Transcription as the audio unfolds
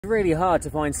It's really hard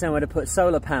to find somewhere to put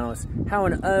solar panels. How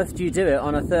on earth do you do it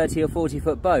on a 30 or 40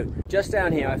 foot boat? Just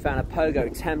down here I found a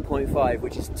Pogo 10.5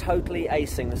 which is totally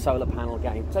acing the solar panel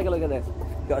game. Take a look at this.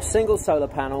 You've got a single solar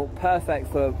panel,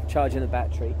 perfect for charging the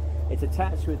battery. It's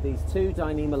attached with these two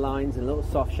Dyneema lines and a little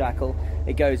soft shackle.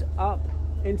 It goes up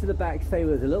into the back stay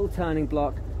with a little turning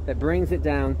block that brings it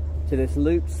down to this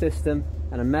loop system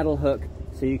and a metal hook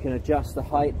so you can adjust the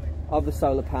height of the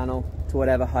solar panel to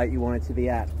whatever height you want it to be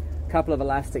at. A couple of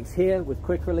elastics here with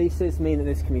quick releases mean that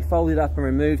this can be folded up and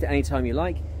removed anytime you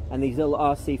like, and these little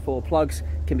RC4 plugs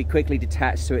can be quickly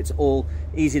detached so it's all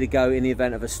easy to go in the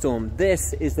event of a storm.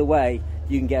 This is the way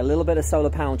you can get a little bit of solar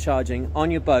panel charging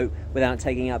on your boat without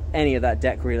taking up any of that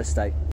deck real estate.